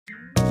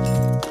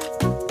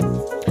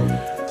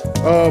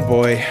Oh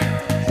boy,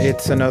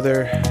 it's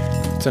another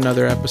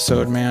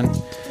episode, man.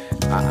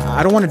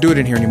 I don't want to do it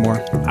in here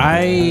anymore.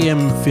 I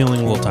am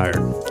feeling a little tired.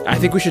 I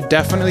think we should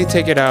definitely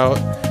take it out.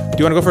 Do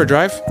you want to go for a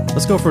drive?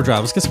 Let's go for a drive.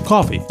 Let's get some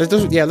coffee. Let's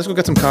go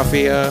get some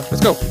coffee. Let's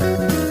go.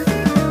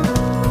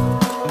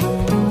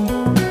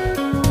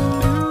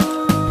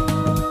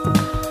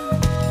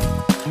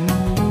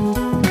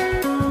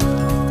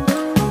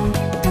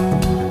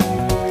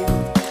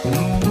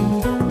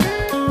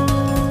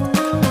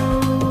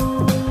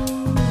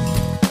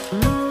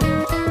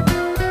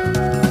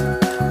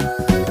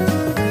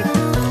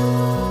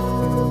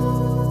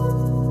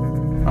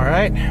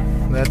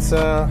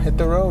 Let's hit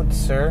the road,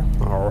 sir.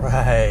 All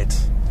right.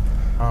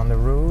 On the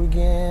road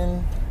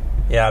again.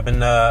 Yeah, I've been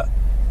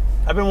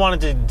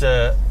wanting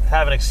to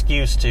have an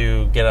excuse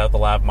to get out the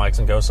lav mics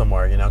and go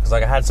somewhere, because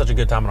I had such a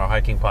good time on our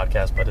hiking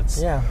podcast, but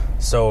it's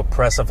so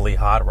oppressively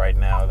hot right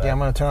now. I'm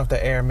gonna turn off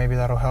the air. Maybe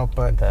that'll help,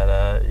 but that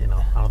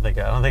I don't think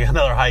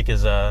another hike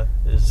is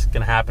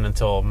gonna happen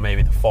until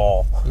maybe the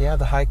fall. Yeah,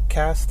 the hike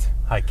cast.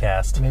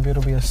 Maybe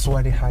it'll be a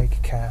sweaty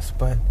hike cast,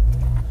 but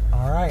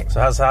all right. So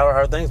how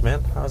are things,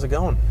 man? How's it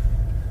going?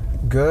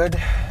 Good.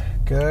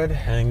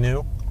 Anything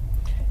new?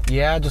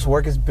 Yeah, just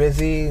work is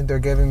busy. They're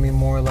giving me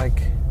more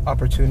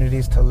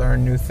opportunities to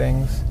learn new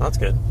things. That's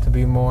good. To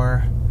be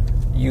more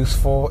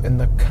useful in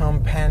the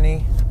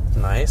company.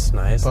 Nice.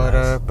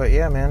 But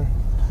yeah, man.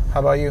 How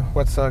about you?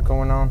 What's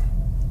going on?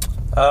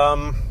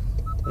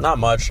 Not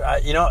much.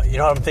 You know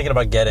what I'm thinking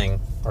about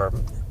getting, or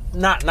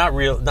not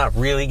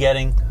really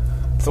getting.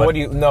 So what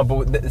do you... No,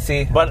 but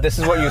see, this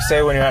is what you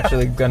say when you're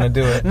actually going to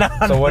do it.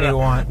 What do you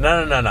want?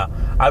 No.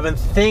 I've been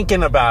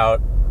thinking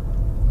about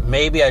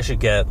maybe I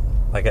should get,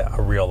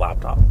 a real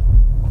laptop.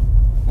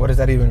 What does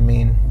that even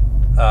mean?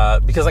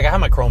 Because, I have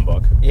my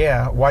Chromebook.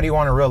 Yeah, why do you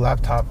want a real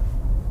laptop?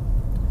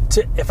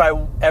 If I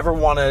ever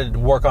want to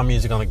work on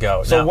music on the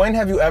go. So when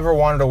have you ever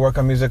wanted to work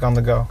on music on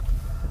the go?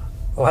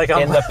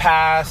 In the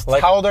past...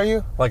 how old are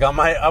you? On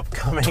my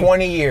upcoming...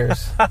 20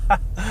 years.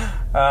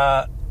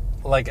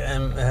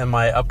 In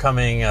my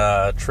upcoming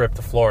trip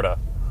to Florida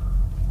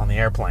on the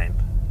airplane.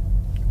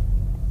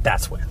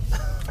 That's when.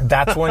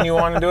 That's when you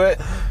want to do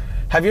it?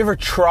 Have you ever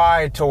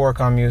tried to work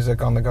on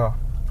music on the go?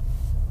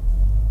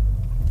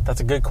 That's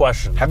a good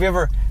question. Have you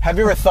ever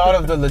thought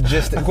of the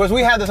logistics? Because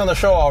we had this on the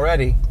show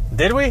already.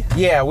 Did we?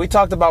 Yeah, we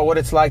talked about what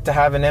it's like to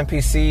have an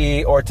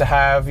MPC or to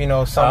have,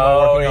 someone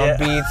working on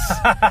beats.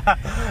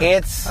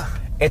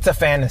 It's a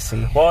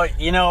fantasy. Well,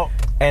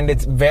 and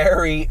it's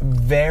very,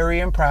 very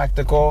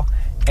impractical.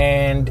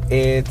 And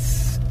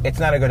it's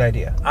not a good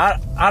idea.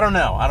 I don't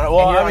know.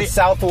 Well, you're on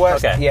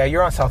Southwest. Okay. Yeah,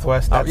 you're on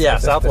Southwest.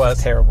 Southwest.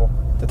 That's terrible.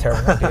 It's a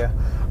terrible idea.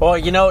 Well,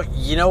 you know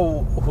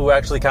who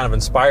actually kind of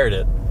inspired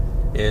it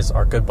is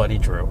our good buddy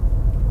Drew.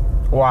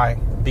 Why?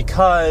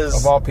 Because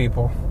of all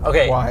people.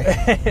 Okay. Why?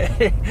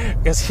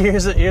 Because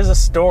here's a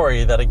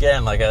story that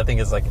again, I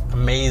think is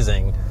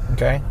amazing.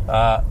 Okay.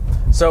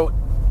 So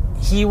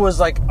he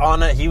was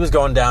he was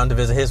going down to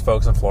visit his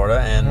folks in Florida,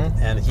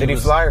 and did he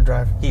fly or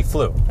drive? He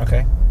flew.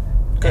 Okay.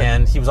 Good.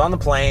 And he was on the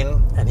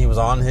plane, and he was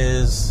on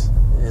his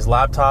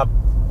laptop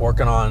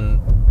working on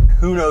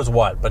who knows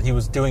what, but he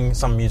was doing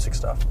some music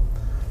stuff,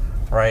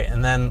 right?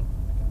 And then,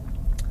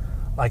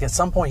 at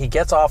some point, he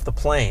gets off the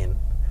plane,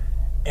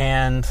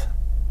 and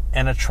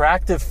an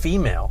attractive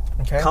female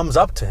comes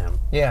up to him,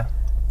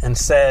 and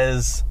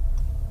says,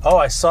 "Oh,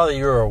 I saw that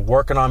you were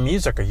working on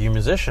music. Are you a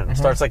musician?" Mm-hmm.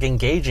 Starts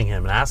engaging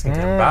him and asking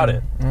him about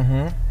it,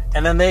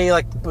 and then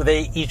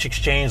they each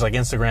exchange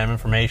Instagram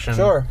information,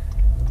 sure,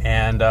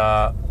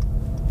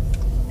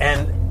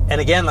 And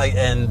again,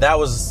 and that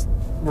was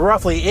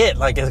roughly it,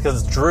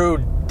 because Drew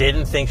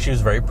didn't think she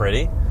was very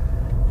pretty,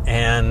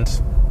 and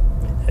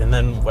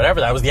then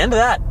whatever, that was the end of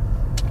that.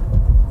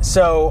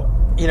 So,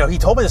 he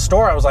told me the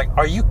story. I was like,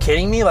 "Are you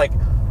kidding me?"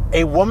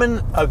 A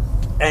woman,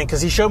 and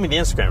because he showed me the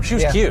Instagram, she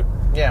was cute.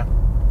 Yeah.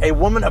 A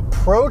woman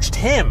approached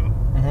him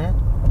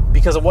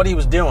because of what he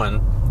was doing.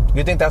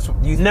 You think that's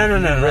you? No.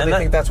 Really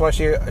think that's why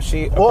she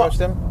approached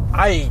him?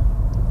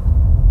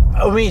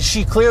 I mean,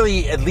 she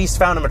clearly at least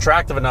found him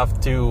attractive enough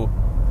to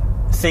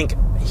think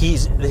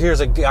here's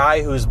a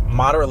guy who's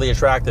moderately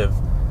attractive.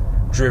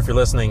 Drew, if you're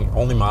listening,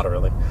 only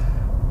moderately.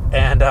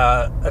 And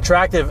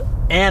attractive,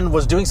 and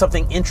was doing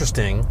something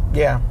interesting.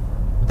 Yeah.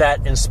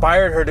 That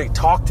inspired her to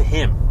talk to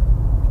him,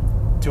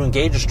 to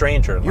engage a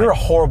stranger. You're a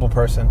horrible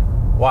person.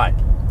 Why?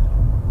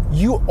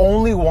 You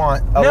only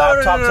want a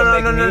laptop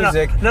to make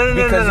music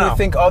because you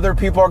think other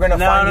people are going to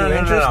find you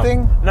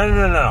interesting?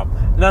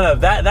 No.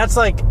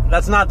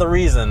 That's not the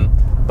reason.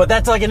 But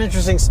that's an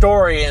interesting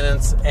story, and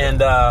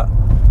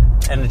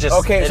it just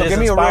okay. So give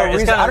me a real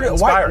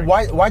reason.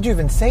 Why'd you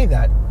even say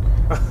that?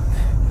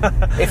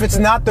 If it's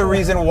not the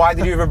reason, why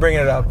did you even bring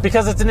it up?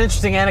 Because it's an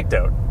interesting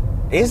anecdote.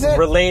 Is it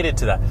related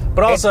to that?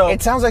 But also,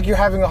 it sounds like you're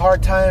having a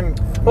hard time.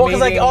 Well,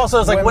 because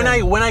it's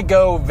when I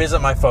go visit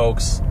my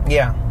folks.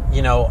 Yeah.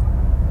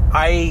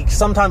 I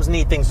sometimes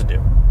need things to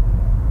do.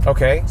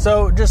 Okay.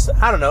 So just,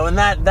 I don't know, in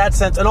that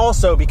sense. And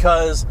also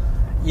because,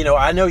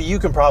 I know you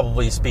can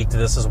probably speak to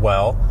this as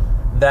well,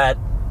 that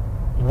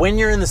when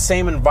you're in the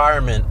same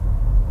environment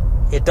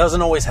it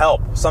doesn't always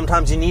help.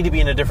 Sometimes you need to be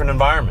in a different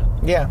environment.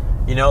 Yeah.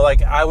 You know,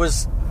 like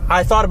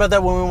I thought about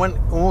that when we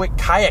went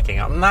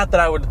kayaking. Not that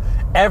I would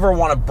ever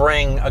want to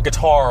bring a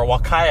guitar while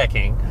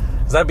kayaking,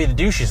 because that'd be the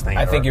douchiest thing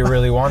I ever. think you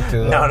really want to,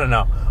 though.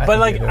 No.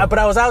 But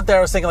I was out there,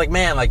 I was thinking, like,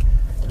 man, like,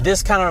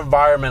 this kind of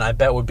environment I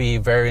bet would be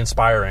very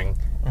inspiring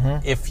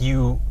if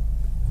you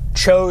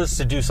chose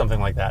to do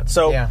something like that.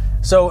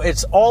 So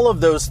it's all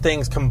of those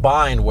things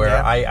combined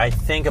where I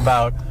think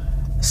about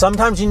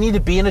sometimes you need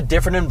to be in a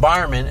different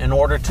environment in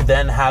order to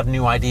then have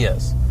new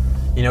ideas.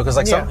 You know, because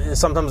like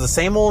sometimes the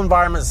same old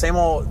environment, the same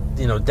old,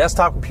 you know,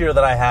 desktop computer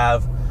that I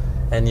have,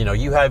 and, you know,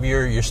 you have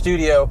your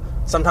studio,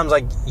 sometimes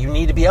like you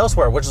need to be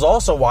elsewhere, which is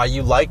also why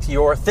you liked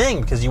your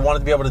thing, because you wanted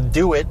to be able to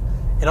do it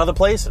in other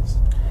places.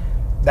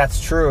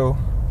 That's true.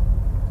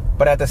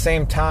 But at the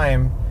same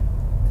time,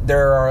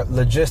 there are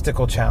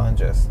logistical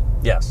challenges.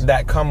 Yes.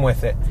 That come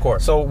with it. Of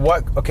course. So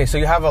so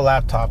you have a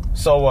laptop.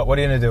 So what? What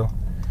are you going to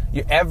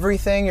do?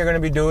 Everything you're going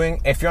to be doing,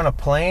 if you're on a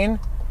plane,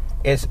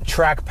 is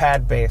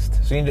trackpad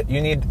based. So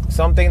you need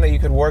something that you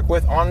could work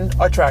with on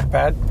a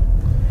trackpad.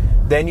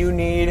 Then you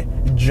need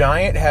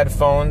giant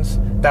headphones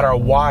that are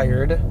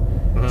wired.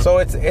 So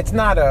it's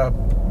not a...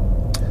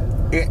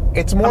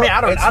 It's more... I mean,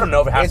 I don't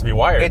know if it has to be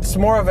wired. It's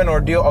more of an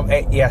ordeal of...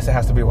 Yes, it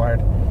has to be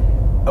wired.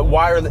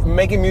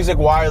 Making music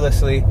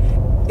wirelessly.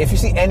 If you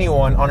see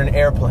anyone on an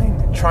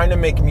airplane trying to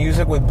make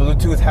music with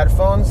Bluetooth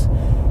headphones,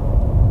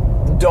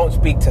 don't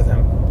speak to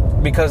them.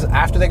 Because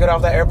after they get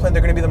off that airplane,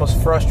 they're going to be the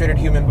most frustrated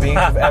human beings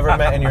you've ever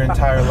met in your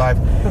entire life.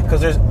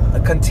 Because there's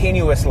a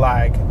continuous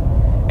lag.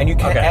 And you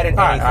can't edit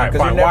anything.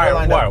 Fine.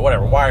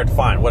 Whatever. Wired,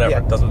 fine. Whatever. Yeah.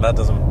 But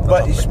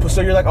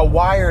so you're like a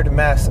wired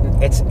mess.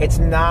 It's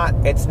not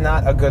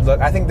a good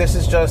look. I think this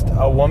is just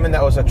a woman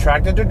that was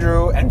attracted to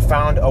Drew and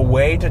found a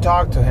way to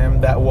talk to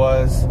him that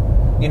was,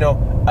 you know,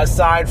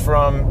 aside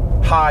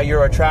from, hi,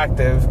 you're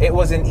attractive.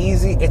 It's an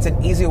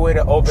easy way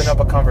to open up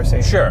a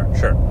conversation.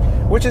 Sure.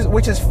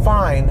 Which is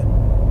fine.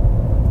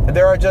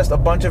 There are just a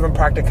bunch of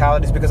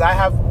impracticalities because I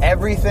have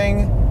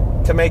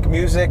everything to make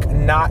music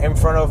not in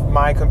front of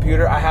my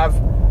computer. I have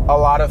a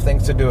lot of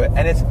things to do it,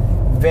 and it's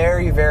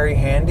very, very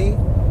handy,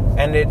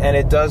 and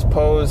it does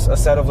pose a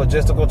set of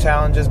logistical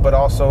challenges, but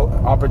also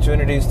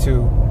opportunities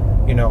to,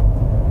 you know,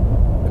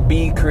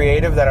 be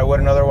creative that I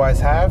wouldn't otherwise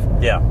have.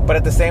 Yeah. But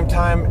at the same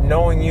time,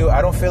 knowing you,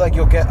 I don't feel like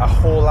you'll get a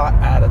whole lot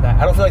out of that.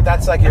 I don't feel like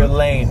that's like your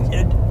lane.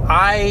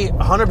 I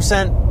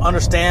 100%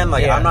 understand.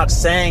 Like, I'm not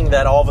saying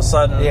that all of a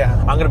sudden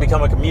I'm going to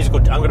become I'm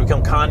going to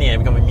become Kanye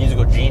and become a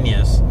musical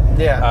genius.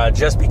 Yeah.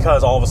 Just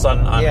because all of a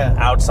sudden I'm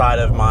outside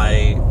of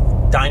my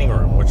dining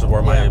room, which is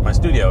where my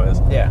studio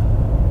is. Yeah.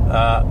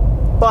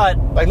 But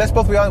like, let's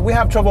both be honest, we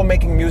have trouble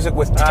making music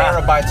with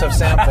terabytes of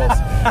samples.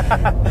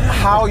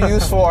 How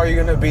useful are you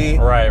going to be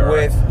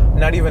with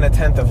not even a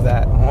tenth of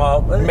that?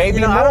 Well, maybe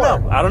more.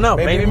 I don't know.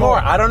 Maybe more.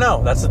 I don't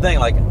know. That's the thing.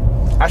 Like,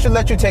 I should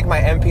let you take my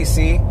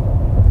MPC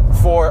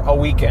for a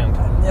weekend.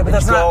 Yeah, but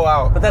that's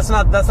not. But that's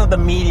not the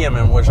medium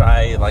in which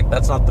I like.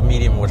 That's not the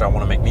medium in which I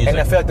want to make music. And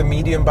I feel like the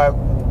medium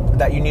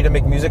that you need to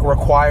make music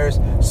requires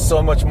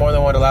so much more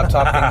than what a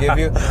laptop can give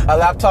you. A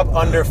laptop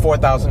under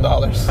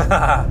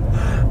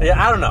 $4,000. Yeah,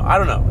 I don't know.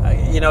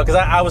 You know, because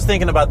I was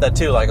thinking about that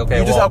too. Like, okay,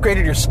 you just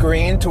upgraded your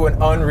screen to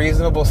an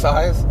unreasonable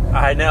size.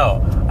 I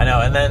know.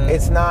 And then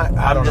it's not.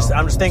 I'm just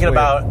thinking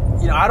about.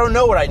 You know, I don't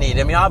know what I need.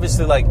 I mean,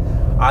 obviously, like,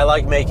 I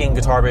like making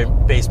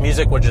guitar-based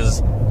music, which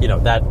is, you know,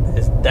 that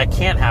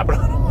can't happen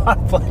on a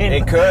plane.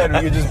 It could.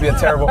 You'd just be a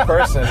terrible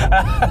person.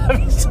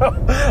 That'd be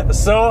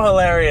so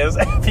hilarious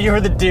if you were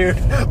the dude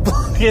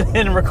plugging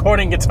in and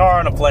recording guitar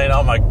on a plane.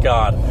 Oh my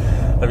god,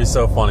 that'd be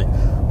so funny.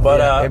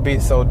 But it'd be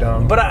so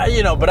dumb. But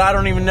I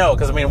don't even know,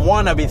 because I mean,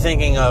 one, I'd be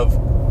thinking of,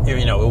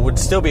 you know, it would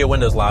still be a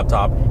Windows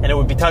laptop and it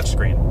would be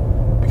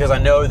touchscreen, because I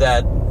know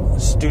that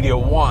Studio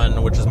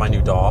One, which is my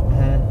new DAW,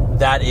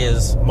 that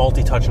is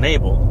multi-touch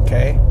enabled.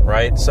 Okay.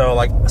 Right? So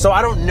I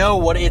don't know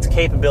what its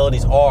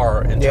capabilities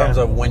are in terms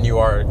of when you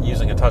are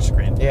using a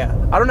touchscreen. Yeah.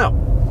 I don't know.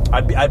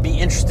 I'd be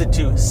interested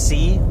to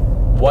see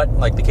what,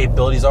 like, the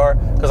capabilities are,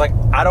 because, like,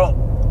 I don't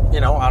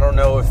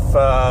know if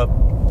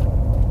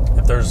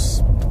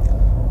there's,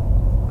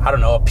 I don't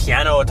know,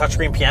 a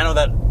touchscreen piano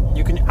that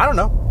you can, I don't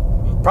know.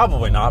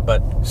 Probably not,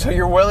 but... So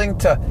you're willing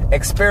to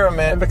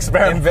experiment.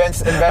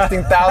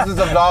 Investing thousands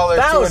of dollars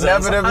to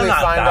inevitably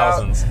find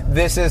out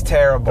this is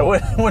terrible.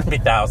 It wouldn't be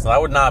thousands. I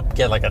would not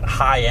get like the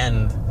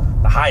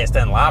highest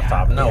end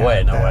laptop. No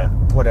way.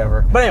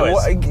 Whatever. But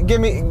anyways,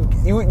 give me.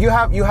 You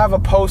have a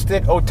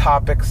Post-it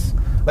topics.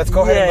 Let's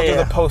go ahead and go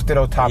through the Post-it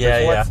topics.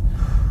 Yeah.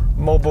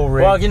 Mobile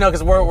rig. Well, you know,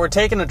 because we're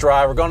taking a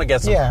drive. We're going to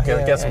get some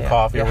some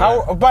coffee.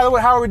 Yeah. By the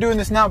way, how are we doing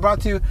this now?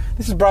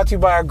 This is brought to you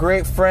by our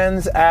great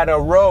friends at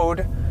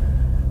Rode.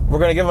 We're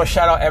going to give them a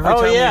shout out every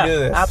time we do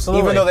this.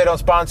 Absolutely. Even though they don't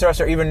sponsor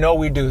us or even know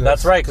we do this.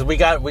 That's right, because we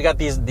got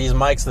these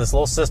mics, this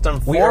little system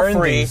for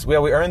free. These. Yeah,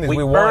 we earned these.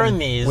 We won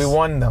these. We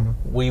won them.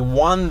 We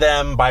won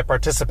them by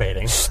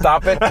participating.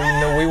 Stop it.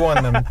 No, we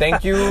won them.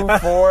 Thank you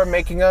for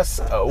making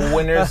us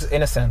winners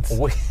in a sense.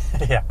 Winners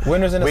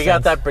in a sense. We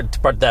got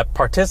that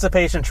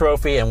participation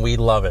trophy, and we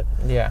love it.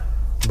 Yeah.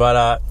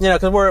 But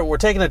because we're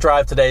taking a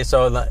drive today,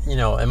 so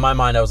in my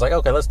mind I was like,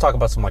 okay, let's talk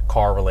about some like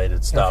car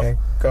related stuff. Okay,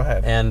 go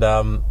ahead. And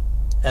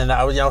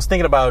I was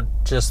thinking about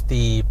just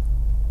the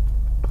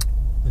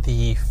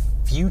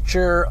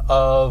future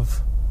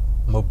of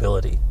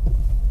mobility.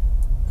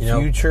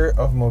 Future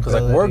of mobility.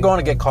 Because like we're going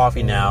to get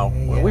coffee now.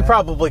 Yeah. We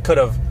probably could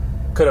have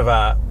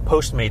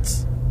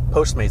Postmates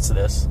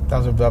this.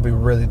 That'd be a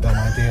really dumb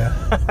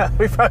idea.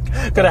 We probably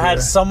could have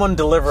had someone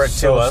deliver it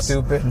to us.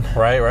 Stupid.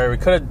 Right. We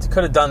could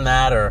have done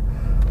that, or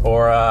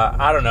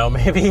I don't know.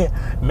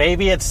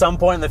 Maybe at some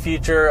point in the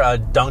future,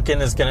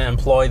 Dunkin' is going to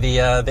employ the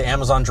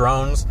Amazon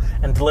drones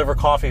and deliver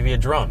coffee via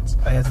drones.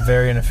 It's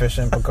very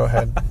inefficient, but go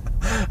ahead.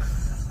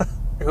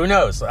 Who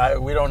knows?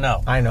 We don't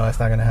know. I know it's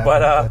not going to happen.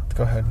 But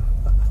go ahead.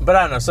 But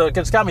I don't know. So it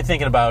just got me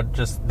thinking about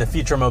just the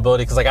future of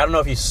mobility, because like I don't know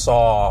if you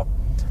saw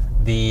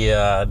the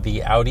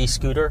Audi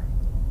scooter.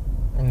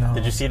 No.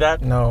 Did you see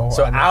that? No.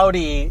 So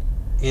Audi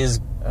is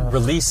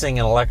releasing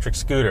an electric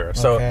scooter.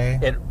 So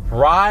it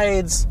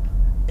rides,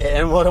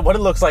 and what it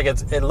looks like,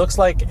 it looks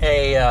like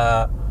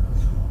a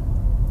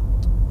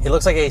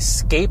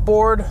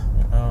skateboard.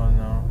 Oh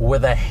no.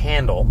 With a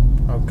handle.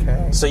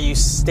 Okay. So you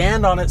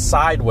stand on it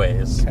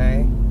sideways.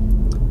 Okay.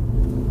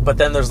 But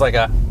then there's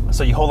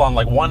so you hold on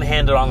like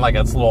one-handed on like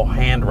its little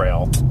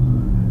handrail,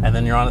 and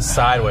then you're on it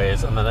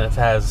sideways, and then it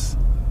has,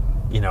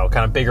 kind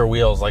of bigger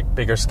wheels, like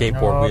bigger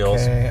skateboard wheels.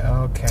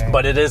 Okay.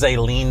 But it is a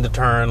lean to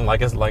turn,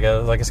 like a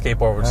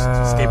skateboard with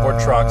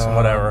skateboard trucks and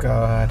whatever. Oh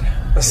God.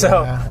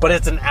 So, yeah. But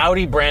it's an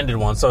Audi branded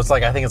one, so it's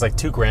like I think it's like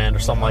 $2,000 or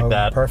something like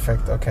that.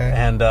 Perfect. Okay.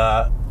 And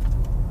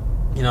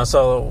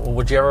so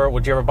would you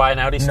ever buy an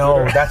Audi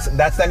scooter? No,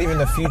 that's not even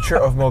the future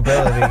of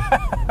mobility.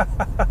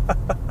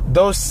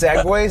 Those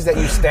Segways that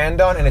you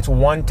stand on and it's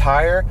one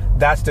tire,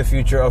 that's the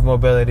future of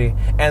mobility.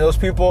 And those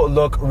people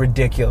look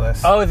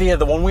ridiculous. Oh,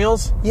 the one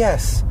wheels?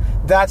 Yes,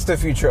 that's the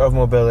future of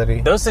mobility.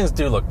 Those things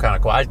do look kind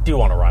of cool. I do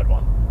want to ride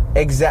one.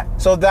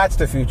 So that's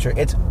the future.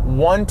 It's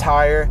one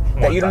tire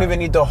that you don't even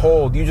need to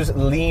hold. You just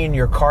lean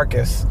your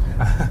carcass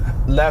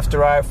left to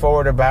right,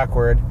 forward or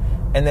backward,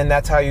 and then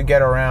that's how you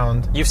get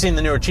around. You've seen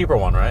the newer, cheaper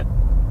one, right?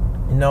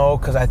 No,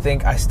 because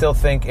I still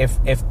think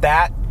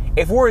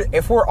if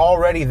we're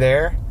already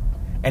there,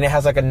 and it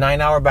has like a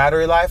 9-hour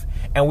battery life,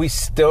 and we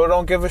still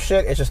don't give a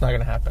shit, it's just not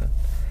going to happen.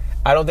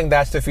 I don't think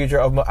that's the future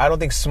of. I don't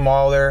think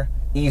smaller,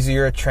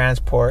 easier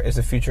transport is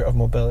the future of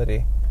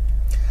mobility.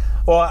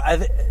 Well,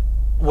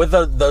 with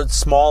the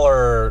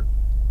smaller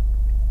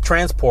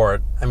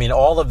transport, I mean,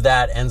 all of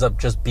that ends up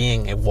just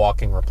being a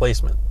walking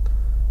replacement,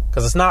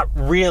 because it's not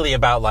really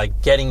about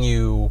like getting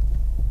you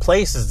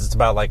places. It's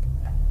about like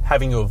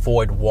having you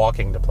avoid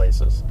walking to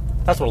places.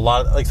 That's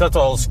what that's what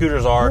all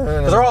scooters are.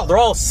 Because they're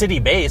all city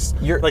based.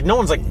 Like no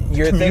one's like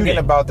you're commuting. Thinking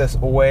about this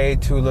way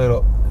too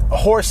little.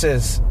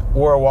 Horses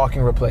were a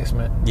walking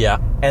replacement. Yeah.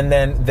 And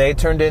then they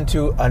turned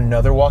into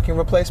another walking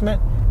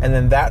replacement, and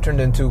then that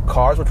turned into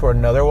cars, which were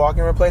another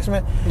walking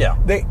replacement. Yeah.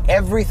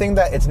 Everything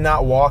that it's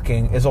not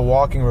walking is a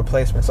walking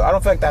replacement. So I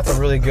don't feel like that's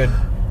a really good.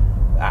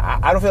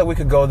 I don't feel like we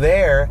could go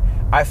there.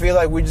 I feel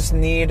like we just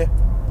need.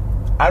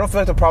 I don't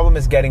feel like the problem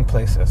is getting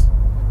places.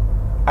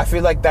 I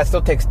feel like that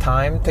still takes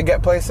time to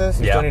get places.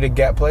 You still need to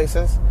get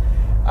places.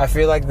 I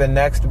feel like the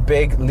next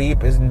big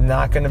leap is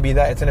not going to be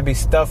that. It's going to be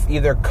stuff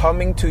either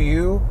coming to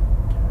you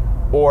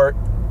or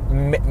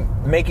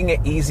making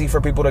it easy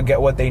for people to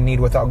get what they need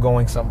without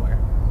going somewhere.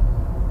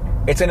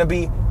 It's going to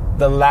be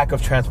the lack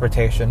of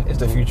transportation is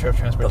the future of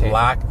transportation. The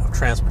lack of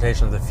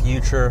transportation is the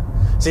future.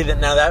 See,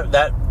 now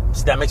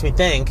that makes me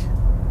think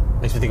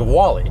of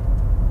WALL-E.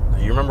 Now,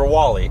 you remember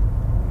WALL-E?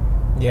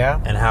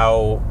 Yeah. And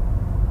how...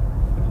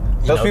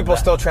 Those people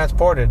still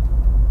transported.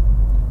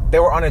 They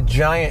were on a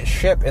giant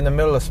ship in the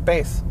middle of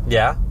space.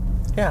 Yeah.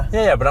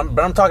 Yeah. But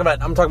I'm talking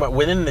about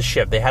within the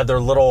ship. They had their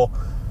little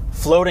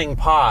floating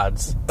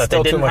pods that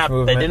they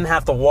didn't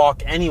have to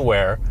walk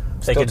anywhere.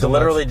 They could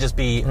literally just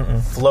be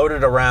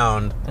floated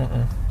around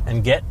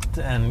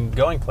and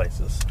going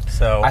places.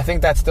 So I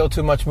think that's still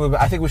too much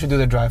movement. I think we should do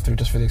the drive-through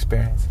just for the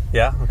experience.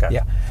 Yeah. Okay.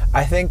 Yeah.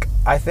 I think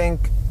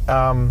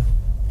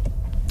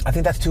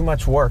that's too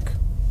much work.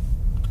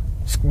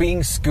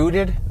 Being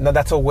scooted, no,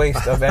 that's a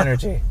waste of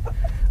energy.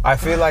 I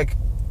feel like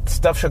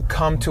stuff should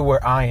come to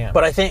where I am.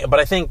 But I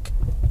think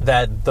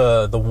that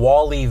the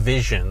WALL-E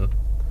vision,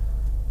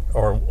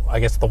 or I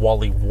guess the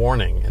WALL-E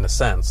warning in a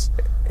sense,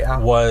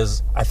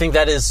 was, I think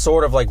that is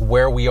sort of like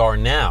where we are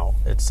now.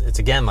 It's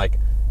again like,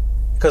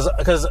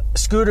 because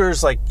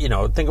scooters, like,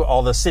 think of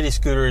all the city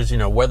scooters,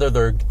 whether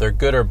they're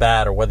good or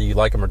bad, or whether you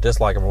like them or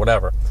dislike them or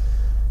whatever,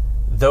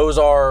 those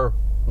are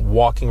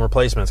walking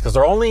replacements because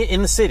they're only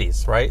in the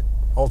cities, right?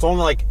 Well, it's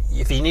only like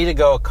if you need to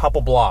go a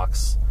couple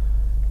blocks,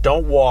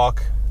 don't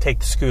walk, take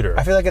the scooter.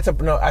 I feel like it's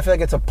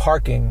a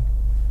parking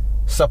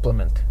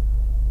supplement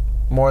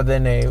more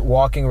than a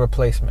walking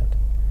replacement.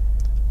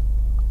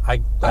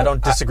 I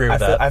don't disagree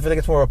with that. I feel like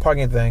it's more of a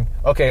parking thing.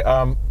 Okay,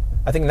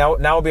 I think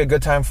now would be a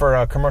good time for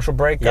a commercial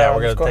break. Yeah,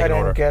 we're going to go ahead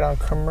and get on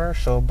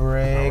commercial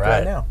break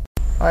right now.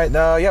 All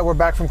right, we're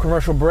back from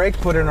commercial break.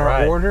 Put in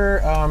our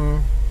order.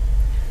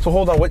 So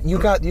hold on, what you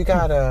got? You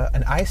got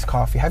an iced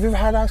coffee. Have you ever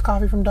had iced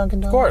coffee from Dunkin'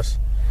 Donuts? Of course.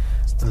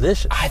 It's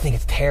delicious. I think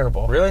it's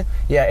terrible. Really?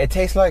 Yeah, it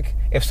tastes like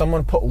if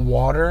someone put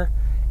water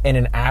in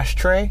an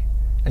ashtray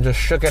and just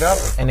shook it up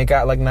and it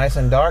got like nice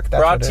and dark.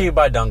 That's Brought to you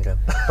by Dunkin'.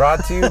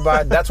 Brought to you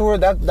by that's where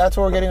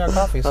we're getting our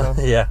coffee. So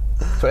Yeah.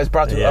 so it's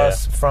brought to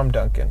us from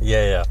Dunkin'.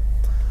 Yeah.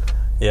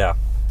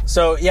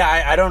 So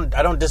yeah, I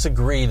don't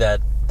disagree that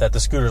the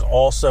scooters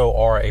also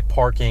are a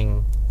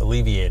parking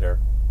alleviator.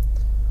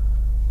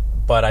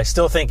 But I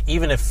still think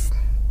even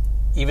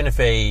if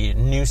a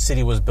new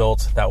city was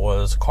built that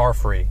was car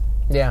free,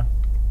 Yeah.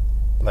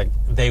 like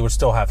they would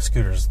still have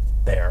scooters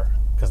there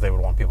because they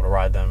would want people to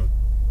ride them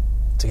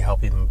to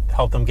help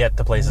them get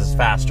to places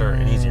faster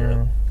and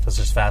easier. Because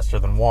it's faster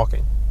than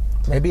walking.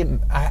 Maybe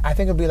I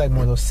think it'd be like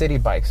more of those city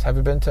bikes. Have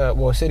you been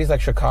to cities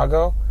like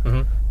Chicago?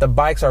 Mm-hmm. The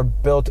bikes are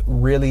built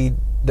really.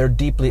 They're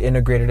deeply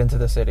integrated into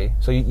the city.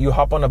 So you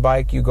hop on a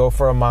bike, you go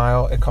for a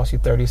mile, it costs you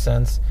 30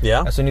 cents.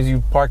 Yeah. As soon as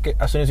you park it,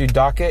 as soon as you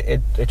dock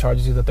it, it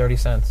charges you the 30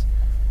 cents.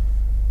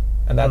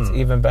 And that's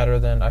even better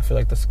than, I feel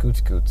like, the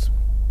scoots.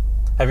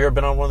 Have you ever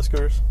been on one of the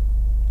scooters?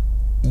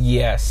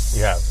 Yes.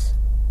 You have.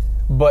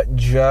 But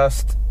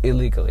just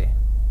illegally.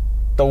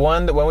 The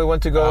one that when we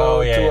went to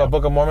go a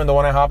Book of Mormon, the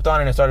one I hopped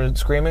on and it started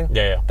screaming.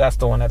 Yeah. That's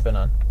the one I've been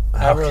on. I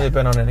haven't really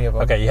been on any of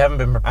them. Okay, you haven't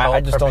been propelled, I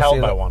just propelled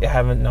don't see by one. I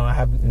haven't. No, I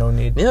have no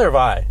need. Neither have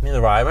I. I mean,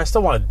 I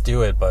still want to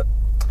do it, but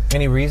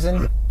Any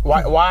reason?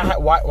 Why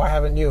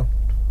haven't you?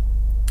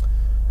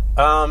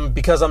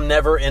 because I'm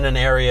never in an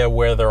area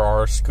where there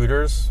are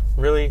scooters,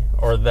 really,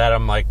 or that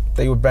I'm like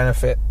That you would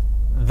benefit.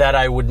 that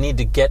I would need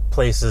to get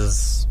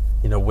places,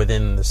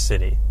 within the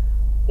city,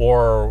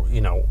 or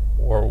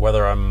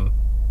whether I'm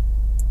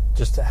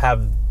just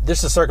the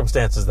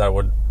circumstances that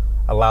would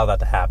allow that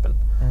to happen.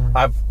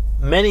 I've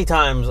many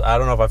times, I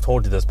don't know if I've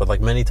told you this, but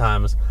like many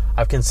times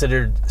I've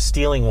considered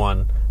stealing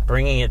one,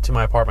 bringing it to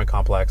my apartment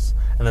complex,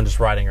 and then just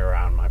riding it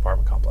around my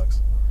apartment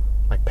complex,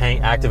 like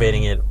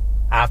activating it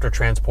after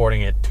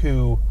transporting it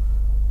to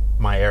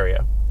my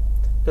area,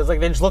 because like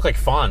they just look like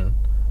fun,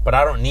 but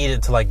I don't need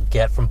it to like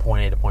get from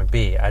point A to point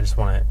B. I just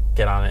want to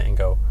get on it and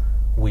go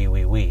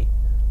wee.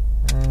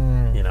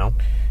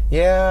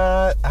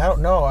 Yeah, I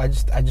don't know. I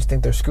just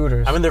think they're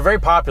scooters. I mean, they're very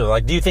popular.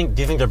 Like, do you think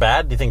they're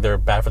bad? Do you think they're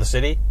bad for the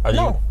city?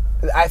 No.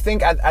 I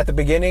think at the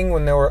beginning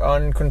when they were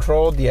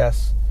uncontrolled,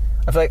 yes.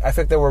 I feel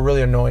like they were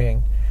really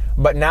annoying,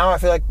 but now I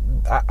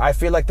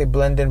feel like they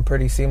blend in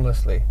pretty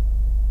seamlessly.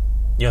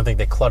 You don't think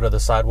they clutter the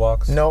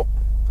sidewalks? Nope.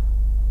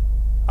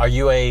 Are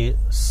you a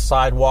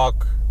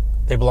sidewalk?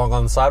 They belong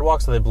on the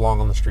sidewalks, or they belong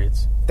on the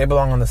streets? They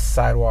belong on the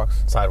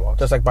sidewalks. Sidewalks,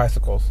 Just like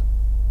bicycles.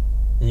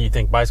 You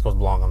think bicycles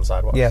belong on the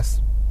sidewalks?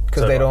 Yes,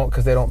 because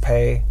they don't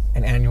pay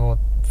an annual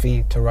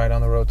fee to ride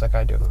on the roads like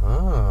I do.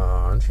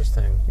 Oh,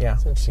 interesting. Yeah,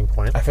 that's an interesting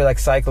point. I feel like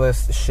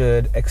cyclists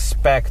should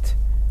expect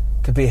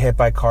to be hit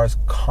by cars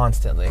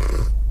constantly.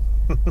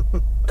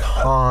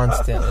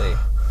 Constantly.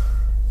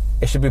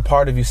 It should be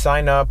part of you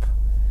sign up,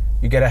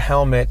 you get a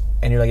helmet,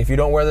 and you're like, if you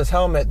don't wear this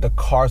helmet, the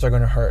cars are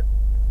going to hurt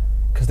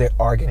because they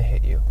are going to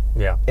hit you.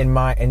 Yeah.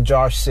 In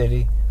Josh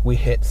City, we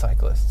hit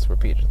cyclists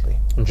repeatedly.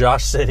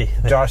 Josh City,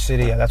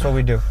 yeah, that's what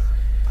we do.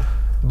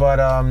 But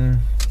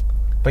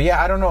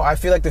yeah, I don't know. I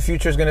feel like the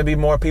future is going to be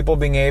more people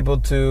being able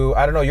to,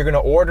 I don't know, you're going to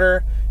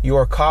order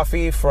your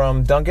coffee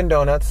from Dunkin'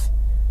 Donuts,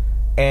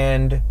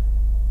 and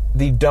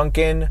the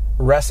Dunkin'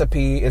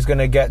 recipe is going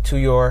to get to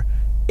your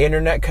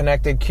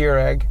internet-connected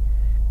Keurig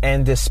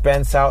and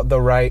dispense out the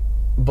right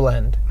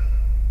blend.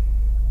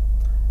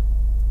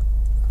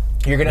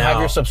 You're going to have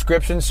your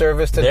subscription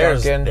service to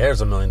Dunkin'.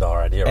 There's $1 million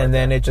idea, right? And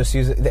then it just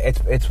uses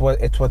it's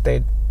what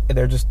they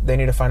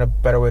need to find a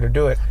better way to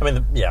do it. I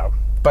mean, yeah.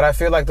 But I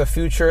feel like the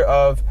future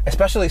of,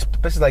 especially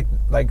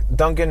like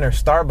Dunkin' or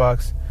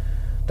Starbucks,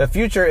 the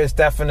future is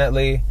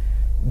definitely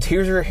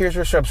here's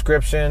your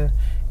subscription,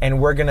 and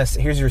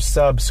here's your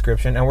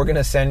subscription, and we're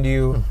gonna send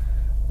you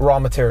raw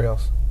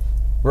materials.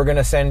 We're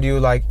gonna send you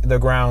like the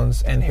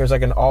grounds, and here's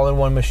like an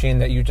all-in-one machine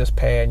that you just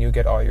pay and you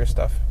get all your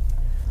stuff.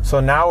 So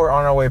now we're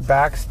on our way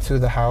back to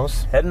the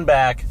house, heading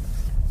back.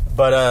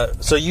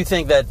 But so you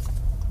think that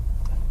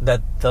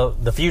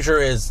the future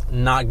is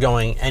not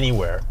going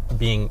anywhere,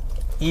 being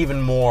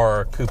even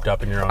more cooped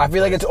up in your own I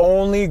feel like it's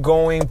only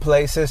going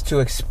places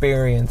to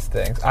experience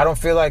things. I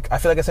feel like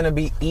it's going to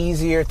be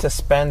easier to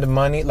spend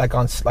money like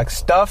on like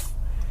stuff.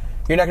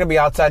 You're not going to be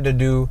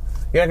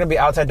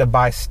outside to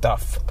buy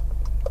stuff.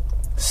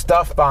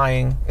 Stuff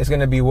buying is going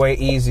to be way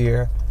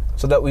easier,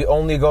 so that we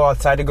only go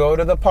outside to go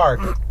to the park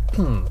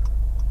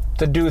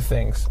to do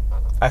things.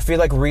 I feel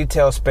like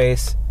retail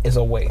space is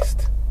a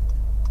waste.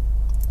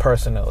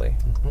 Personally.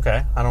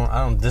 Okay, I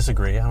don't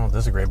disagree.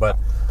 But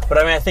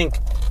I mean, I think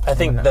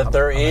that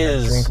there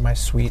is. Drink my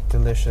sweet,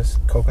 delicious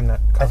coconut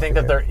coffee. I think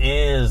that there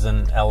is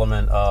an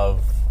element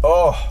of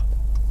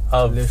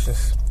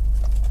delicious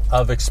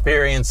of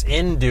experience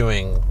in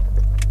doing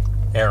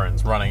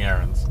errands, running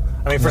errands.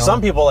 I mean, for some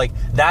people, like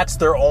that's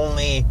their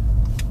only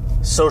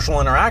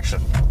social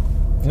interaction.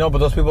 No, but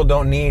those people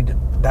don't need.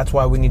 That's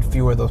why we need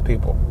fewer of those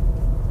people.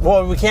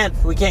 Well, we can't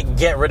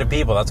get rid of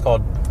people. That's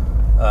called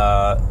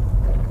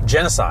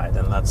genocide,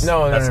 and that's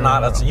No,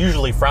 that's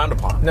usually frowned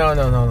upon. No.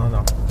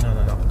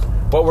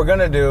 What we're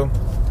gonna do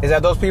is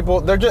that those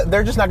people, they're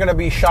just not gonna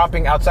be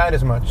shopping outside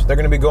as much. They're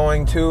gonna be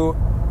going to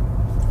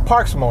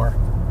parks more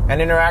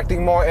and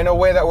interacting more in a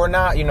way that we're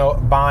not,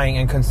 buying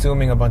and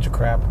consuming a bunch of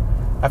crap.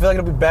 I feel like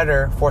it'll be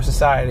better for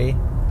society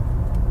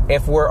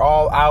if we're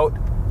all out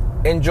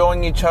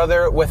enjoying each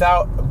other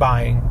without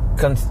buying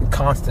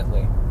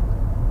constantly.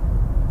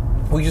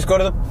 We just go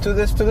to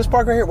this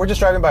park right here. We're just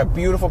driving by a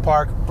beautiful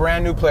park,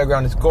 brand new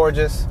playground. It's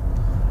gorgeous,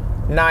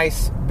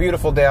 nice,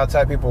 beautiful day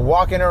outside. People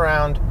walking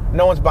around.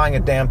 No one's buying a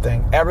damn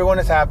thing. Everyone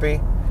is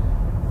happy.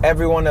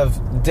 Everyone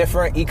of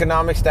different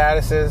economic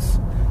statuses,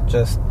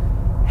 just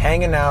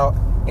hanging out,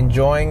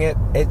 enjoying it,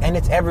 and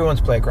it's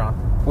everyone's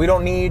playground. We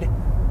don't need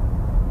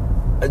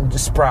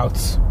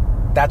Sprouts.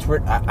 That's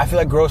where I feel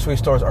like grocery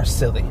stores are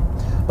silly.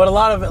 But a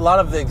lot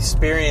of the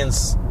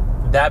experience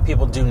that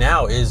people do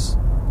now is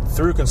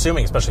through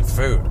consuming, especially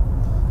food.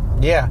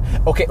 Yeah.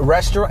 Okay.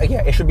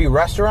 Yeah. It should be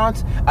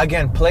restaurants.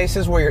 Again,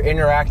 places where you're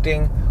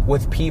interacting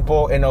with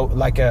people in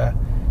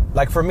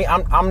like for me,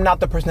 I'm not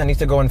the person that needs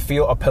to go and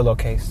feel a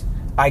pillowcase.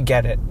 I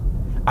get it.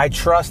 I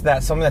trust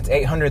that something that's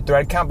 800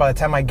 thread count, by the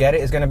time I get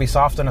it, is going to be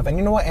soft enough. And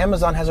you know what?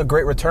 Amazon has a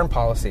great return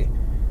policy.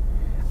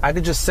 I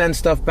could just send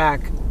stuff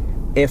back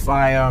if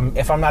I'm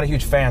not a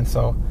huge fan.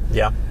 So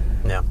yeah.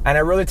 And I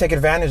really take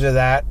advantage of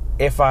that.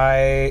 If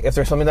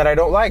there's something that I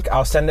don't like,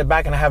 I'll send it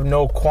back, and I have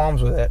no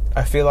qualms with it.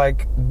 I feel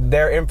like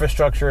their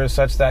infrastructure is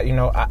such that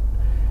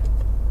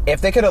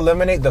if they could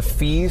eliminate the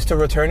fees to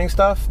returning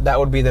stuff, that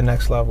would be the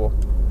next level.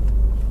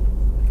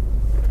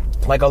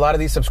 Like a lot of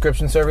these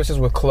subscription services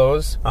with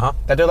clothes,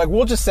 that they're like,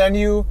 we'll just send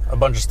you a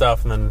bunch of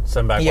stuff and then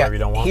send back whatever you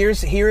don't want.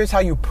 Here's how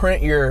you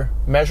print your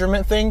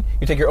measurement thing.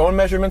 You take your own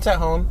measurements at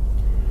home.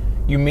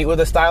 You meet with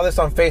a stylist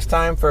on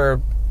FaceTime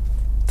for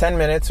 10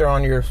 minutes or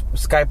on your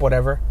Skype,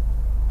 whatever.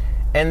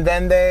 And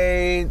then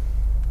they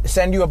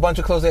send you a bunch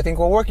of clothes they think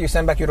will work. You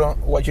send back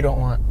what you don't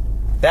want.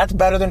 That's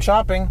better than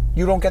shopping.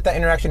 You don't get that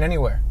interaction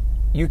anywhere.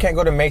 You can't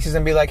go to Macy's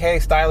and be like, hey,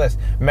 stylist,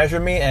 measure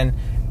me and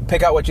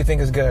pick out what you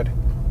think is good.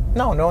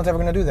 No one's ever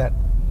going to do that.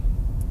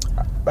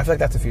 I feel like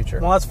that's the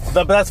future. Well,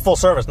 that's full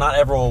service. Not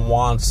everyone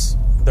wants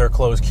their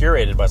clothes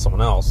curated by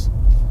someone else.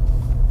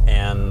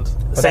 And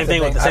same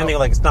thing.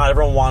 Like, it's not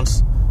everyone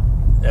wants.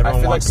 I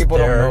feel like people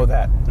don't know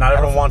that. Not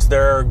everyone wants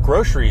their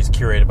groceries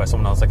curated by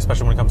someone else, like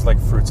especially when it comes to like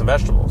fruits and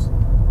vegetables.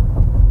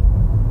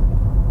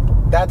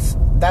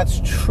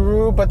 That's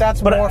true, but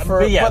that's more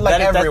for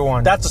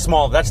everyone. That's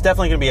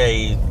definitely going to be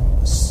a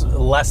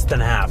less than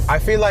half. I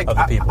feel like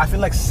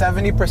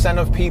 70%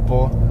 of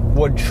people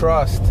would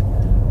trust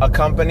a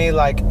company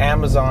like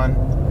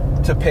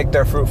Amazon to pick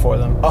their fruit for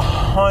them.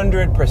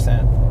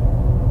 100%.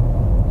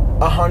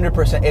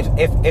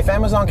 100%. If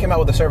Amazon came out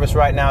with a service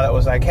right now that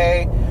was like,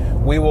 hey,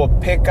 we will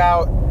pick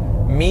out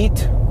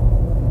meat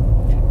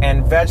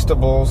and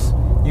vegetables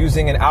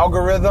using an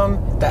algorithm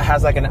that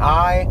has like an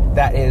eye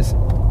that is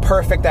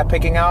perfect at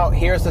picking out,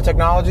 here's the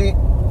technology,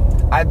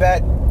 I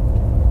bet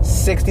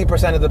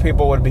 60% of the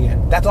people would be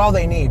in. That's all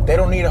they need. They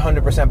don't need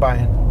 100%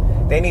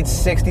 buy-in. They need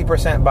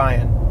 60%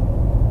 buy-in.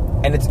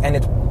 And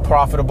it's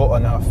profitable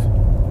enough.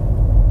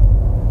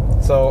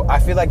 So I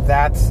feel like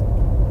that's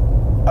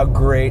a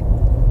great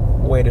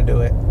way to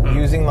do it.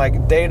 Using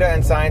like data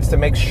and science to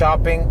make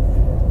shopping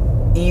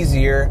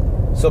easier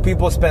so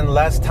people spend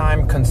less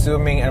time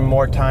consuming and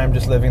more time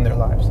just living their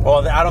lives.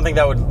 Well, I don't think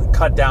that would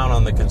cut down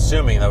on the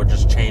consuming. That would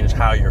just change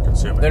how you're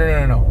consuming.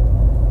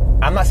 No.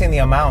 I'm not saying the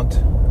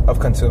amount of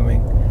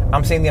consuming.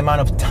 I'm saying the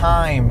amount of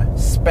time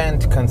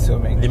spent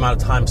consuming. The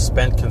amount of time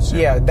spent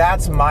consuming. Yeah,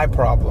 that's my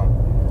problem.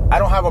 I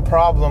don't have a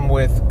problem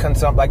with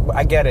like,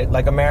 I get it.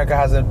 Like, America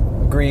has a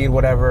greed,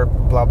 whatever,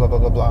 blah, blah, blah,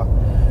 blah, blah.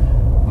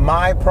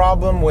 My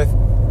problem with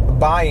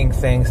buying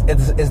things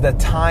is the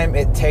time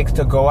it takes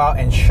to go out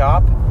and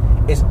shop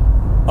is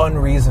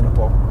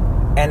unreasonable.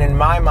 And in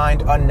my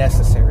mind,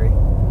 unnecessary.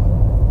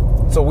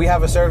 So we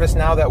have a service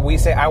now that we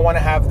say, I want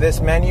to have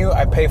this menu.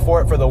 I pay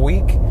for it for the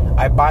week.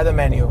 I buy the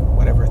menu,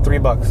 whatever,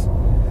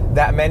 $3.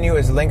 That menu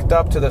is linked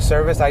up to the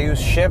service I use,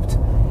 Shipped,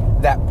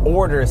 that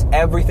orders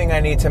everything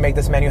I need to make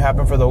this menu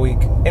happen for the week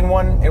in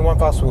one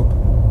fell swoop.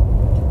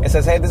 It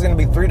says, hey, this is going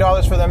to be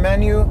 $3 for the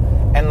menu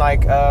and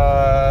like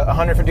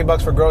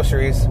 $150 for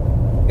groceries.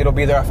 It'll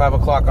be there at 5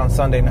 o'clock on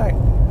Sunday night.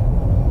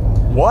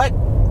 What?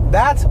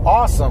 That's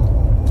awesome.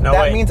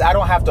 That means I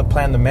don't have to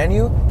plan the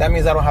menu. That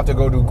means I don't have to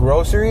go do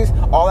groceries.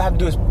 All I have to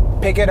do is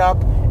pick it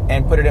up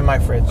and put it in my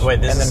fridge.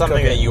 Wait, this is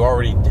something that you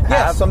already have?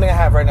 Yeah, something I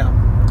have right now.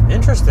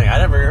 Interesting. I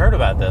never heard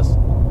about this.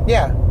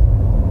 Yeah.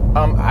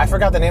 I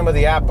forgot the name of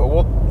the app, but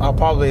I'll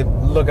probably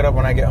look it up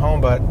when I get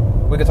home, but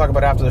we could talk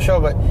about it after the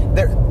show. But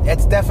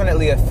it's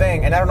definitely a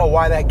thing, and I don't know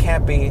why that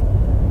can't be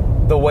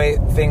the way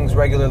things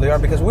regularly are,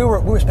 because we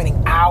were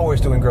spending hours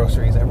doing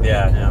groceries every week.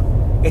 Yeah.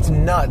 It's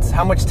nuts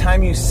how much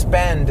time you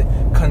spend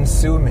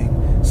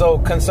consuming. So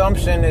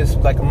consumption is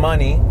like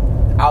money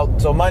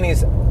out. So money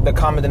is the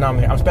common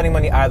denominator. I'm spending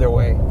money either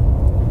way.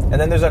 And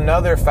then there's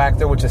another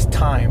factor, which is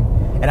time.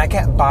 And I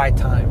can't buy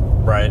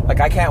time. Right. Like,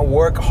 I can't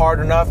work hard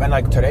enough. And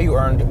like, today you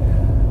earned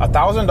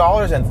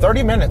 $1,000 in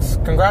 30 minutes.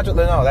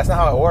 Congratulations. No, that's not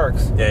how it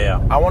works.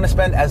 Yeah. I want to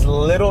spend as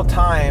little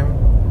time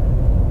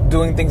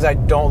doing things I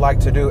don't like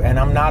to do, and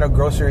I'm not a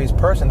groceries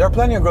person. There are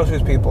plenty of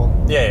groceries people.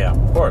 Yeah,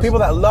 of course. People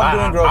that love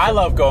doing groceries. I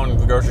love going to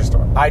the grocery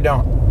store. I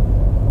don't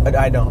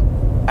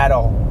at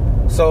all.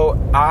 So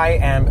I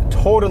am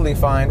totally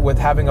fine with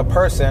having a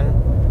person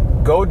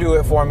go do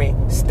it for me,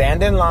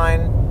 stand in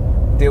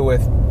line, deal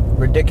with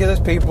ridiculous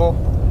people,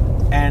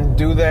 and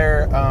do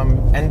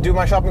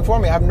my shopping for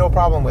me. I have no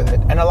problem with it.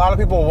 And a lot of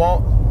people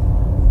won't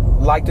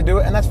like to do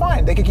it, and that's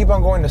fine. They can keep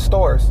on going to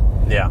stores.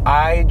 Yeah.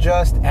 I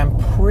just am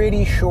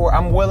pretty sure,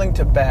 I'm willing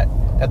to bet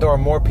that there are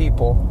more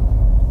people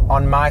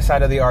on my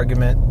side of the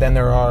argument than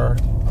there are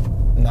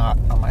not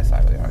on my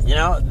side of the argument. You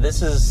know,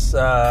 this is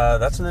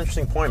that's an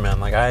interesting point, man.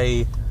 Like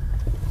I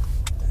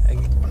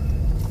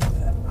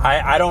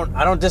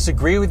don't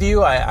disagree with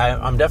you.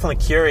 I'm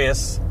definitely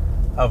curious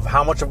of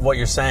how much of what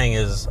you're saying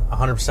is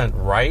 100%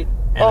 right,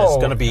 and it's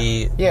going to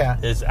be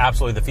is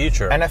absolutely the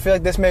future. And I feel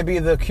like this may be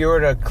the cure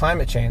to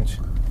climate change.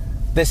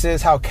 This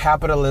is how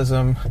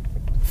capitalism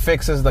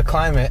fixes the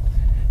climate.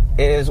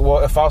 Is,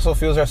 well, if fossil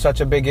fuels are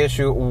such a big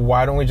issue,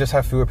 why don't we just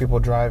have fewer people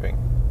driving?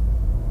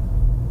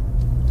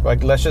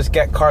 Like, let's just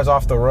get cars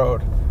off the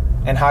road.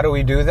 And how do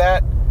we do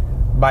that?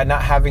 By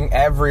not having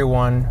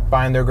everyone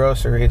buying their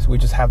groceries. We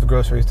just have the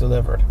groceries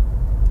delivered.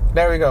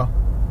 There we go.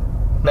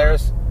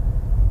 There's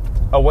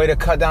a way to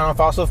cut down on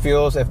fossil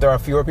fuels. If there are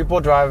fewer people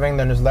driving,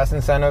 then there's less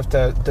incentive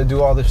to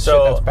do all this shit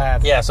that's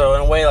bad. Yeah, so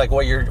in a way, like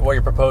what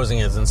you're proposing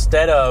is,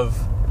 instead of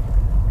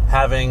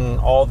having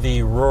all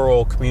the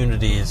rural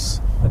communities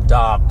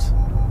adopt,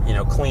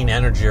 clean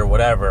energy or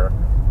whatever,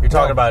 you're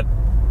talking about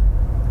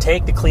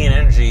take the clean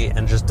energy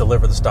and just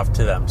deliver the stuff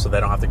to them so they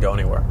don't have to go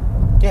anywhere.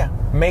 Yeah,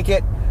 make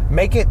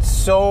it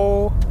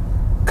so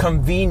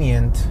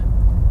convenient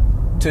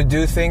to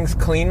do things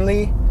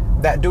cleanly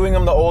that doing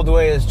them the old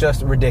way is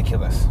just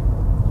ridiculous.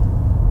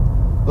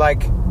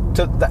 Like,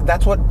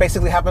 that's what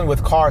basically happened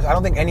with cars. I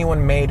don't think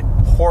anyone made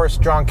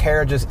horse-drawn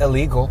carriages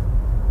illegal.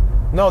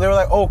 No, they were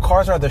like, oh,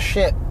 cars are the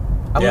shit.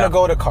 I'm going to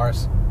go to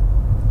cars.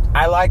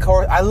 I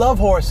love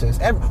horses.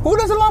 Who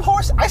doesn't love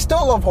horses? I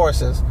still love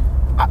horses.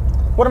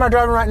 What am I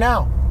driving right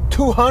now?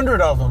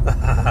 200 of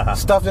them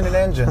stuffed in an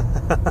engine.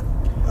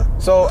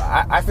 So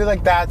I feel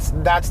like that's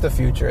the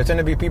future. It's going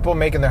to be people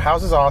making their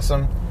houses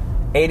awesome,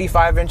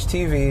 85-inch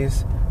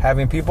TVs,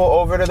 having people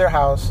over to their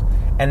house,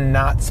 and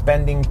not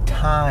spending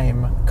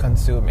time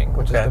consuming,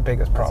 which is the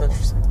biggest problem.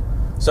 That's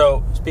interesting.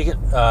 So speaking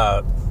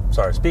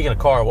of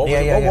car, what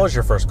was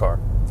your first car?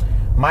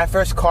 My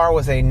first car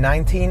was a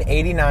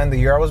 1989, the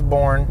year I was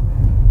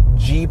born,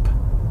 Jeep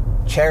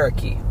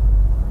Cherokee.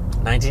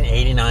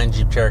 1989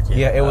 Jeep Cherokee.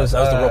 Yeah, it was.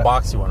 That was the real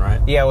boxy one, right?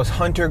 Yeah, it was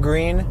hunter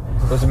green.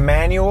 It was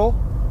manual,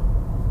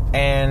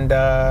 and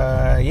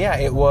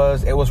it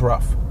was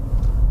rough.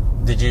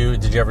 Did you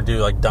ever do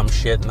like dumb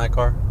shit in that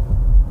car?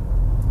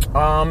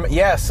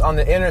 Yes, on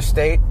the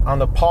interstate, on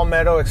the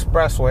Palmetto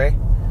Expressway,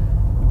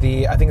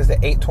 I think it's the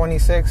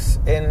 826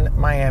 in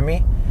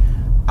Miami.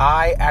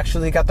 I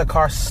actually got the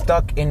car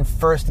stuck in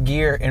first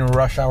gear in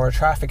rush hour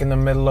traffic in the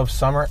middle of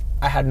summer.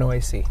 I had no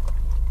AC.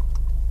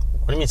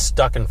 What do you mean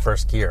stuck in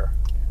first gear?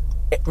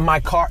 My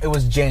car, it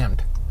was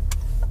jammed.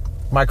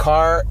 My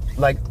car,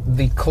 like,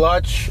 the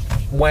clutch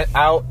went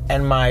out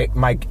and I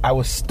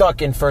was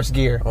stuck in first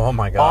gear. Oh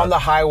my God. On the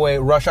highway,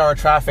 rush hour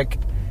traffic.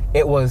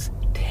 It was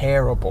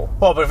terrible.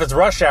 Well, but if it's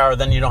rush hour,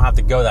 then you don't have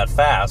to go that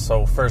fast,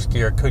 so first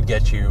gear could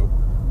get you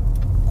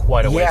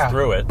quite a ways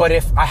through it. But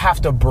if I have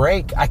to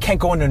brake, I can't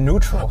go into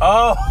neutral.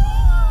 Oh.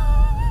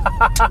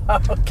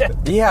 Okay.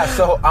 Yeah,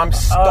 so I'm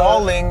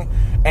stalling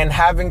and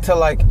having to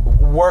like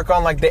work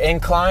on like the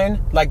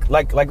incline. Like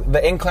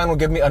the incline will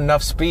give me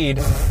enough speed.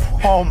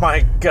 Oh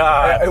my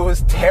God. It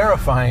was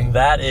terrifying.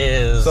 That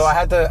is. So I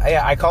had to.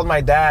 Yeah, I called my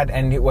dad,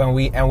 and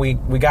we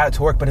got it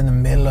to work, but in the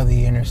middle of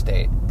the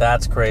interstate.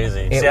 That's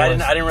crazy. See, I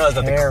didn't realize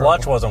that the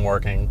clutch wasn't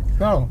working.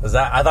 No.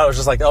 I thought it was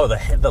just like,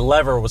 the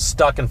lever was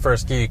stuck in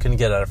first gear. You couldn't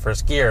get out of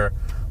first gear,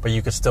 but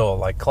you could still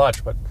like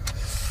clutch. But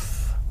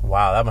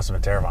wow, that must have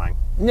been terrifying.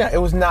 Yeah, it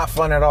was not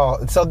fun at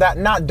all. So that,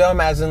 not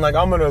dumb as in like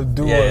I'm gonna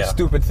do a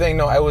stupid thing.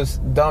 No, it was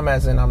dumb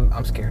as in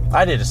I'm scared.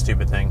 I did a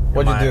stupid thing.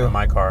 What'd you do in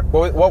my car?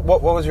 What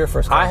was your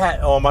first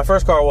car? My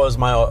first car was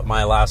my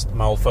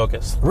old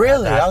Focus.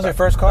 Really? That was your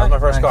first car? That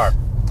was my first car.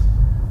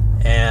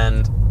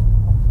 And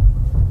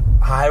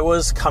I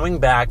was coming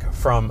back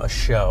from a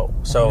show.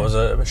 So it was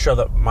a show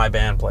that my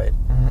band played.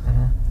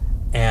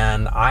 Mm-hmm.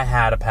 And I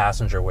had a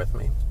passenger with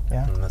me.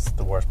 Yeah. And that's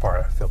the worst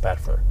part. I feel bad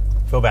for her.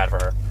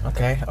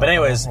 Okay. But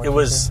anyways, it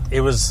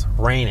was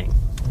raining.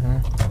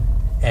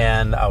 Mm-hmm.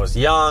 And I was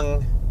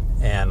young,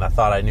 and I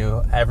thought I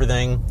knew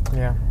everything.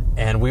 Yeah.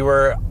 And we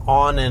were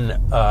on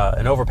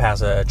an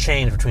overpass, a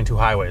change between two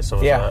highways. So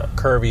it was a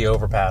curvy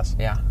overpass.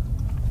 Yeah.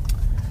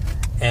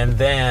 And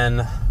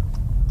then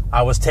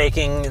I was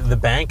taking the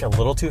bank a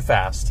little too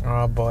fast.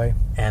 Oh, boy.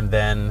 And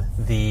then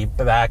the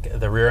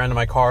rear end of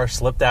my car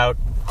slipped out,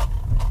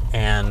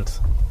 and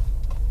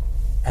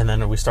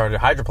then we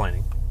started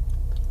hydroplaning.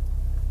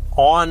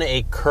 on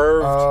a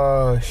curved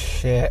Oh,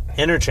 shit.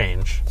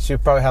 interchange. She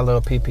probably had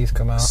little pee-pees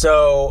come out.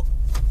 So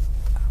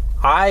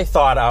I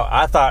thought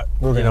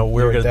we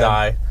were gonna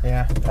die.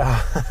 Yeah.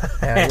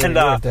 And, you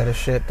were dead as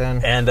shit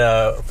then. And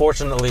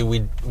fortunately,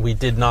 we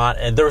did not.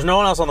 And there was no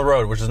one else on the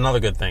road, which is another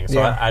good thing. So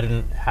Yeah. I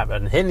didn't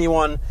hit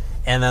anyone.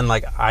 And then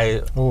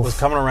I was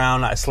coming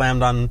around. I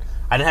slammed on.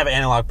 I didn't have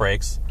anti-lock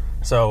brakes,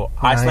 so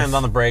I Nice. slammed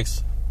on the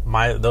brakes.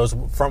 Those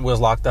front wheels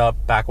locked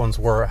up. Back ones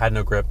had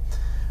no grip.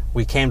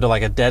 We came to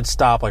like a dead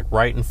stop, like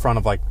right in front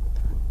of like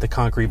the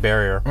concrete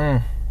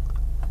barrier.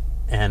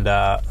 And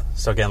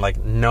so again, like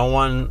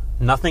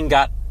nothing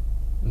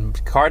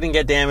car didn't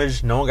get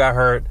damaged. No one got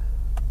hurt.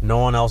 No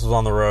one else was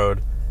on the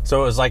road.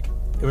 So it was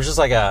just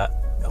like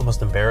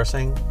almost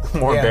embarrassing,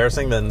 more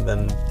embarrassing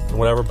than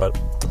whatever. But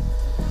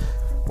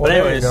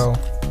anyways, there you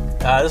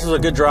go. this was a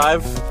good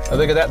drive. Oh,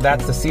 look at that.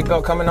 That's the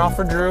seatbelt coming off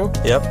for Drew.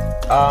 Yep.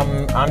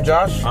 I'm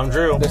Josh. I'm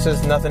Drew. This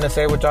is Nothing to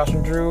Say with Josh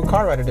and Drew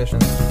Car Ride Edition.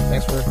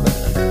 Thanks for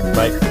listening.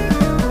 Bye.